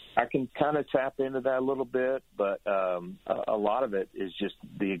I can kind of tap into that a little bit, but a lot of it is just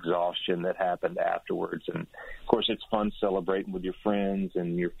the exhaustion that happened afterwards. And of course it's fun celebrating with your friends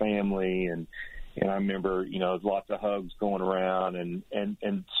and your family, and I remember lots of hugs going around, and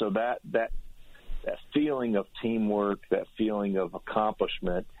so that feeling of teamwork, that feeling of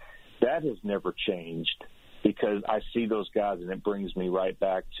accomplishment, that has never changed, because I see those guys and it brings me right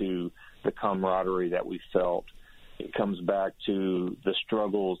back to the camaraderie that we felt. It comes back to the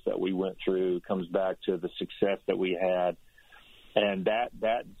struggles that we went through, it comes back to the success that we had, and that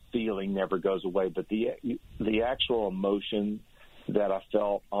feeling never goes away. But the actual emotion that I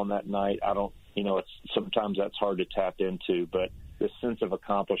felt on that night, it's sometimes that's hard to tap into, but the sense of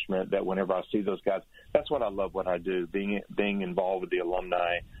accomplishment that whenever I see those guys, that's what I love what I do, being involved with the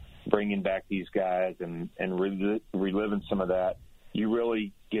alumni, bringing back these guys and reliving some of that. You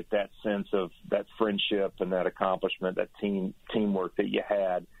really get that sense of that friendship and that accomplishment, that teamwork that you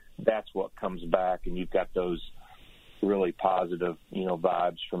had. That's what comes back, and you've got those really positive,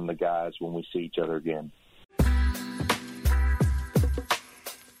 vibes from the guys when we see each other again.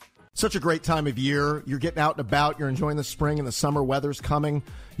 Such a great time of year. You're getting out and about. You're enjoying the spring and the summer weather's coming.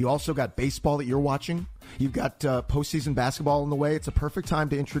 You also got baseball that you're watching. You've got postseason basketball in the way. It's a perfect time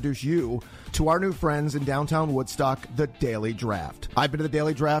to introduce you to our new friends in downtown Woodstock, the Daily Draft. I've been to the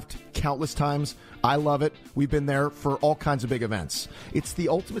Daily Draft countless times. I love it. We've been there for all kinds of big events. It's the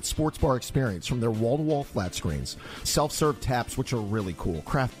ultimate sports bar experience, from their wall-to-wall flat screens, self-serve taps, which are really cool,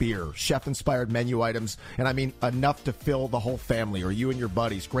 craft beer, chef-inspired menu items, and I mean enough to fill the whole family or you and your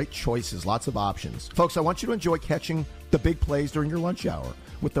buddies. Great choices, lots of options. Folks, I want you to enjoy catching the big plays during your lunch hour.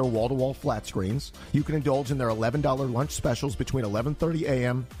 With their wall-to-wall flat screens, you can indulge in their $11 lunch specials between 11:30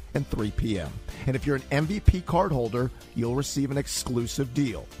 a.m. and 3 p.m. And if you're an MVP card holder, you'll receive an exclusive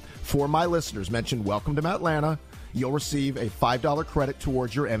deal. For my listeners, mention Welcome to Atlanta. You'll receive a $5 credit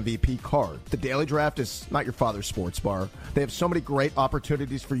towards your MVP card. The Daily Draft is not your father's sports bar. They have so many great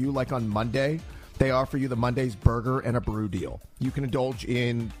opportunities for you, like on Monday. They offer you the Monday's burger and a brew deal. You can indulge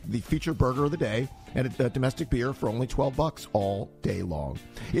in the featured burger of the day and a domestic beer for only $12 all day long.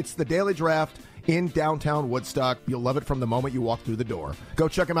 It's the Daily Draft in downtown Woodstock. You'll love it from the moment you walk through the door. Go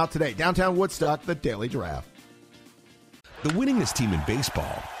check them out today. Downtown Woodstock, the Daily Draft. The winningest team in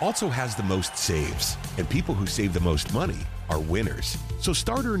baseball also has the most saves, and people who save the most money are winners. So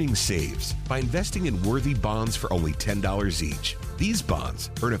start earning saves by investing in worthy bonds for only $10 each. These bonds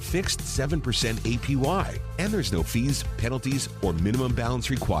earn a fixed 7% APY, and there's no fees, penalties, or minimum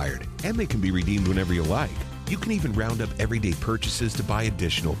balance required, and they can be redeemed whenever you like. You can even round up everyday purchases to buy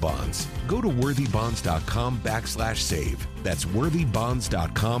additional bonds. Go to worthybonds.com/save. That's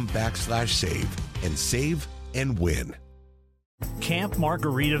worthybonds.com/save, and save and win. Camp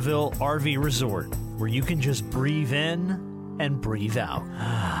Margaritaville RV Resort, where you can just breathe in and breathe out.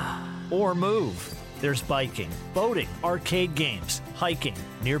 Or move. There's biking, boating, arcade games, hiking,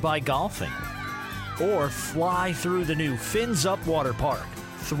 nearby golfing. Or fly through the new Fins Up Water Park.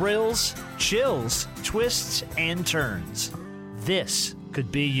 Thrills, chills, twists, and turns. This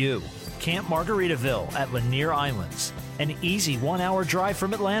could be you. Camp Margaritaville at Lanier Islands, an easy 1-hour drive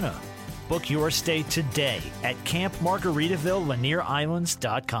from Atlanta. Book your stay today at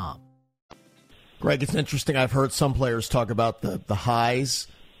campmargaritaville.lanierislands.com. Greg, it's interesting. I've heard some players talk about the highs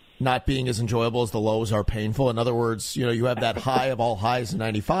not being as enjoyable as the lows are painful. In other words, you have that high of all highs in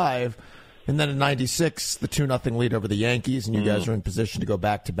 95, and then in 96, the 2-0 lead over the Yankees, and you guys are in position to go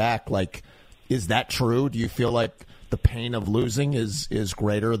back-to-back. Like, is that true? Do you feel like the pain of losing is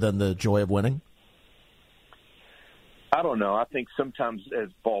greater than the joy of winning? I don't know. I think sometimes as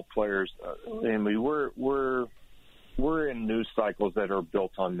ball players, and we're in news cycles that are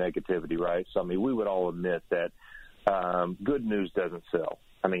built on negativity, right? So, I mean, we would all admit that good news doesn't sell.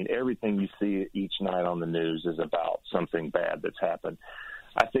 I mean, everything you see each night on the news is about something bad that's happened.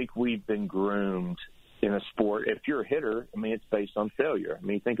 I think we've been groomed in a sport. If you're a hitter, I mean, it's based on failure. I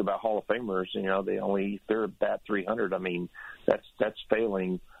mean, think about Hall of Famers. You know, they're bat 300. I mean, that's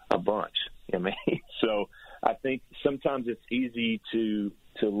failing a bunch. I mean, so I think sometimes it's easy to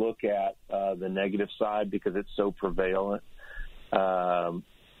look at the negative side because it's so prevalent on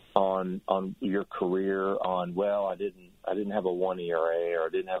your career. I didn't have a 1 ERA, or I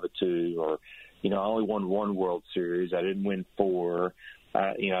didn't have a 2, or I only won 1 World Series. I didn't win 4.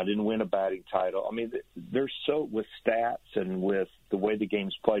 I didn't win a batting title. I mean, there's so with stats and with the way the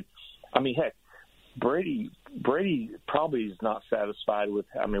game's played. I mean, heck, Brady probably is not satisfied with.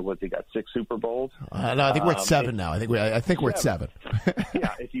 I mean, what, they got 6 Super Bowls? No, I think we're at 7 now. I think we're at 7.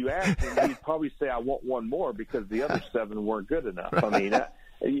 Yeah, if you ask him, he'd probably say, "I want 1 more," because the other 7 weren't good enough. I mean,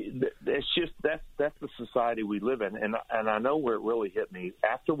 it's just that's the society we live in, and I know where it really hit me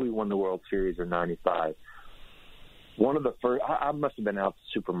after we won the World Series in '95. One of the first, I must have been out at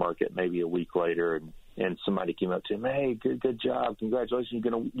the supermarket maybe a week later, and somebody came up to him, "Hey, good job, congratulations,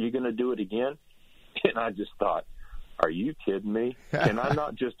 you're gonna do it again?" And I just thought, are you kidding me? Can I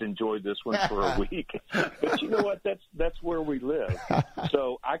not just enjoy this one for a week? But you know what? That's where we live.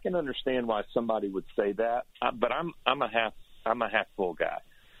 So I can understand why somebody would say that. But I'm a half full guy.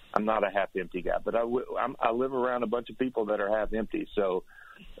 I'm not a half empty guy. But I live around a bunch of people that are half empty. So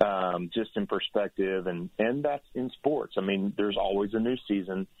just in perspective, and that's in sports. I mean, there's always a new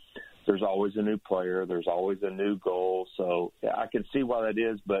season. There's always a new player. There's always a new goal. So yeah, I can see why that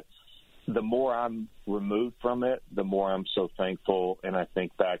is, but the more I'm removed from it, the more I'm so thankful. And I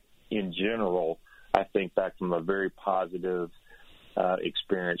think back in general, from a very positive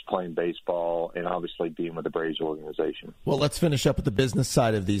experience playing baseball and obviously being with the Braves organization. Well, let's finish up with the business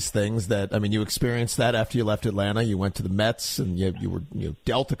side of these things. You experienced that after you left Atlanta. You went to the Mets, and you were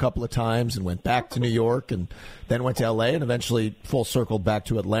dealt a couple of times and went back to New York, and then went to L.A. and eventually full circled back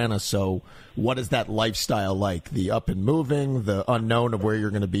to Atlanta. So what is that lifestyle like? The up and moving, the unknown of where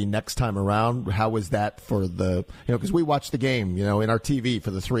you're going to be next time around. How is that for because we watch the game, in our TV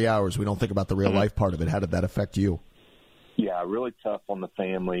for the 3 hours. We don't think about the real life part of it. How did that affect you? Yeah, really tough on the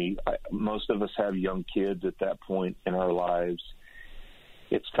family. Most of us have young kids at that point in our lives.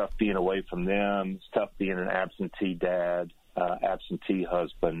 It's tough being away from them. It's tough being an absentee dad, absentee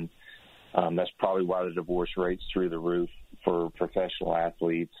husband. That's probably why the divorce rate's through the roof for professional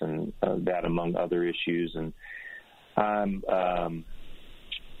athletes, and that among other issues. And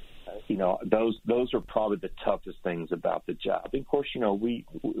those are probably the toughest things about the job. And of course, we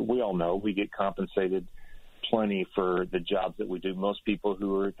all know we get compensated plenty for the jobs that we do. Most people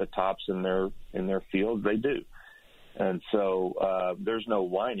who are at the tops in their field, they do. And so there's no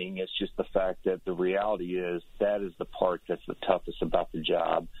whining. It's just the fact that the reality is that is the part that's the toughest about the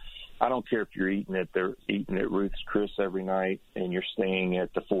job. I don't care if you're eating at Ruth's Chris every night and you're staying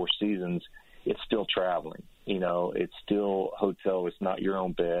at the Four Seasons. It's still traveling. It's still hotel. It's not your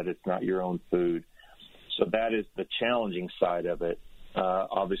own bed. It's not your own food. So that is the challenging side of it.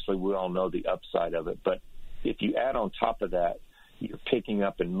 Obviously, we all know the upside of it. But if you add on top of that, you're picking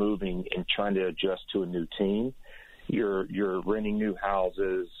up and moving and trying to adjust to a new team. You're renting new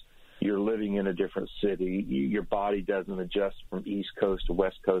houses. You're living in a different city. Your body doesn't adjust from East Coast to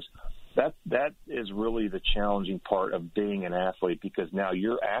West Coast. That is really the challenging part of being an athlete, because now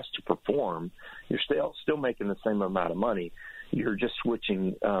you're asked to perform. You're still making the same amount of money. You're just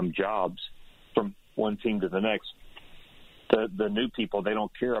switching jobs from one team to the next. The new people, they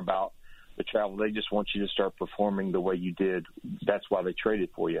don't care about the travel. They just want you to start performing the way you did. That's why they traded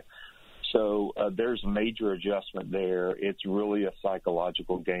for you. So there's a major adjustment there. It's really a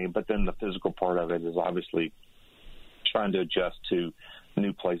psychological game. But then the physical part of it is obviously trying to adjust to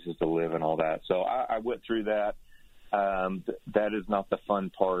new places to live and all that. So I went through that. That is not the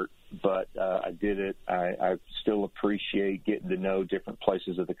fun part, but I did it. I still appreciate getting to know different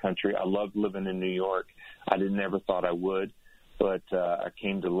places of the country. I loved living in New York. I never thought I would, but I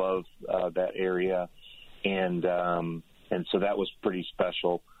came to love that area, and so that was pretty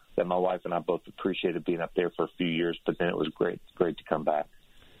special. That my wife and I both appreciated being up there for a few years, but then it was great to come back.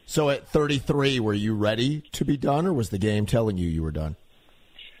 So at 33, were you ready to be done, or was the game telling you were done?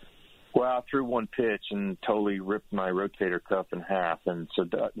 Well, I threw one pitch and totally ripped my rotator cuff in half. And so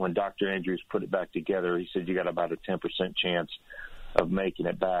when Dr. Andrews put it back together, he said, you got about a 10% chance of making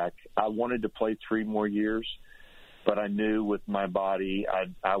it back. I wanted to play 3 more years. but I knew with my body,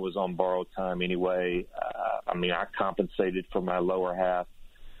 I was on borrowed time anyway. I compensated for my lower half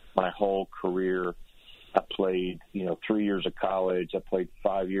my whole career. I played, 3 years of college. I played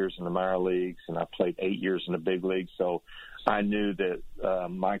 5 years in the minor leagues, and I played 8 years in the big league. So I knew that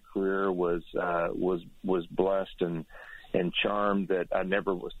my career was blessed and charmed that I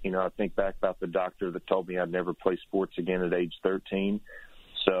never was. I think back about the doctor that told me I'd never play sports again at age 13.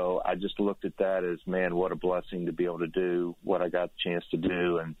 So I just looked at that as, man, what a blessing to be able to do what I got the chance to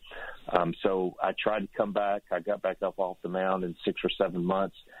do. And so I tried to come back. I got back up off the mound in 6 or 7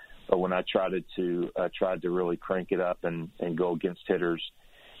 months. But when I tried to really crank it up and go against hitters,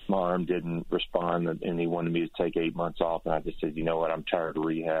 my arm didn't respond, and he wanted me to take 8 months off. And I just said, you know what, I'm tired of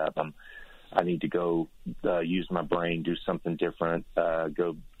rehab. I need to go use my brain, do something different,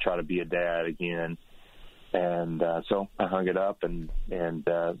 go try to be a dad again. And so I hung it up, and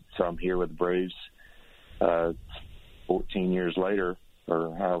so I'm here with the Braves 14 years later,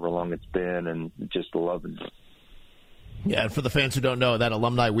 or however long it's been, and just loving it. Yeah, and for the fans who don't know, that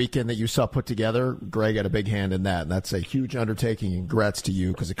alumni weekend that you saw put together, Greg had a big hand in that, and that's a huge undertaking. Congrats to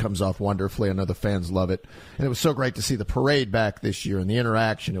you, because it comes off wonderfully. I know the fans love it, and it was so great to see the parade back this year and the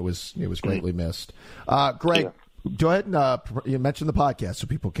interaction. It was greatly missed. Greg, Go ahead and you mention the podcast so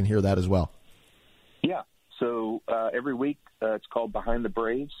people can hear that as well. Yeah. So every week it's called Behind the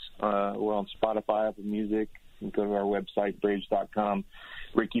Braves. We're on Spotify, Apple Music. You can go to our website, Braves.com.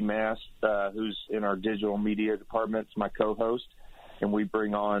 Ricky Mast, who's in our digital media department, is my co-host. And we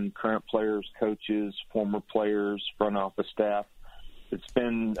bring on current players, coaches, former players, front office staff. It's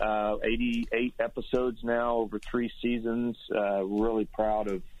been 88 episodes now over 3 seasons. Really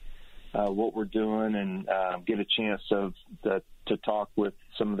proud of what we're doing, and get a chance to talk with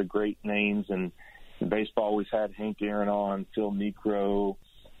some of the great names. And in baseball, we've had Hank Aaron on, Phil Niekro,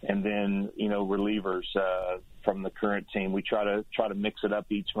 and then, relievers from the current team. We try to mix it up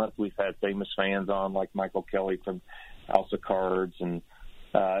each month. We've had famous fans on, like Michael Kelly from House of Cards, and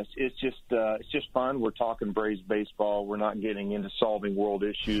it's just fun. We're talking Braves baseball. We're not getting into solving world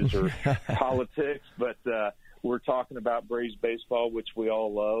issues or politics, but we're talking about Braves baseball, which we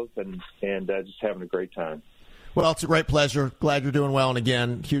all love, and just having a great time. Well, it's a great pleasure. Glad you're doing well. And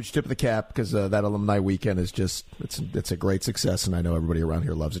again, huge tip of the cap, because that alumni weekend is just, it's a great success, and I know everybody around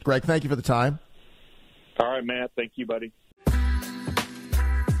here loves it. Greg, thank you for the time. All right, Matt. Thank you, buddy.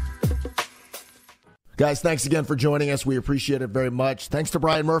 Guys, thanks again for joining us. We appreciate it very much. Thanks to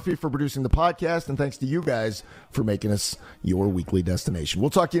Brian Murphy for producing the podcast, and thanks to you guys for making us your weekly destination.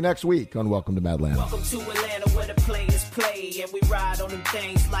 We'll talk to you next week on Welcome to Madland. Welcome to Atlanta, where the players play, and we ride on them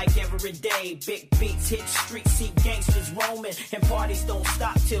things like every day. Big beats hit streets, see gangsters roaming, and parties don't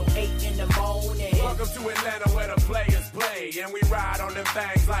stop till 8 in the morning. Welcome to Atlanta, where the players play, and we ride on them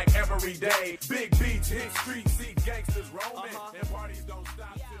things like every day. Big beats hit streets, see gangsters roaming, and parties don't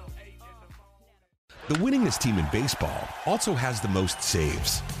stop till 8 in the morning. The winningest team in baseball also has the most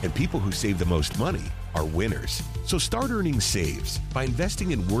saves, and people who save the most money are winners. So start earning saves by investing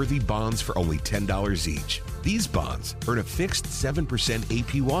in worthy bonds for only $10 each. These bonds earn a fixed 7%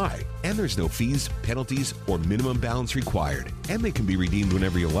 APY, and there's no fees, penalties, or minimum balance required, and they can be redeemed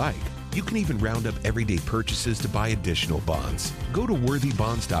whenever you like. You can even round up everyday purchases to buy additional bonds. Go to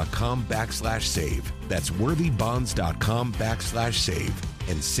worthybonds.com/save. That's worthybonds.com/save,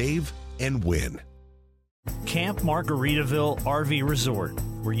 and save and win. Camp Margaritaville RV Resort,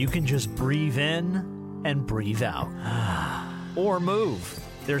 where you can just breathe in and breathe out. Or move.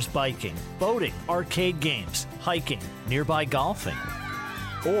 There's biking, boating, arcade games, hiking, nearby golfing.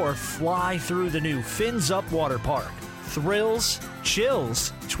 Or fly through the new Fins Up Water Park. Thrills,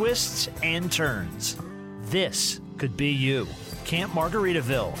 chills, twists, and turns. This could be you. Camp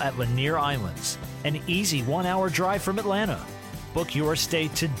Margaritaville at Lanier Islands, an easy 1-hour drive from Atlanta. Book your stay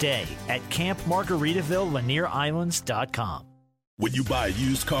today at campmargaritaville.lanierislands.com. When you buy a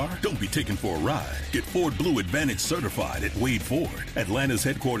used car, don't be taken for a ride. Get Ford Blue Advantage certified at Wade Ford, Atlanta's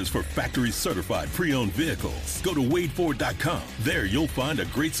headquarters for factory certified pre-owned vehicles. Go to wadeford.com. There you'll find a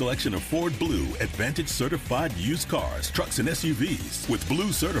great selection of Ford Blue Advantage certified used cars, trucks, and SUVs. With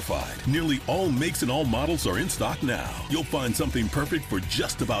Blue certified, nearly all makes and all models are in stock now. You'll find something perfect for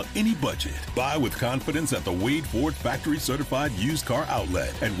just about any budget. Buy with confidence at the Wade Ford factory certified used car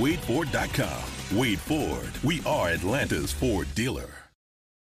outlet at wadeford.com. Wade Ford, we are Atlanta's Ford dealer.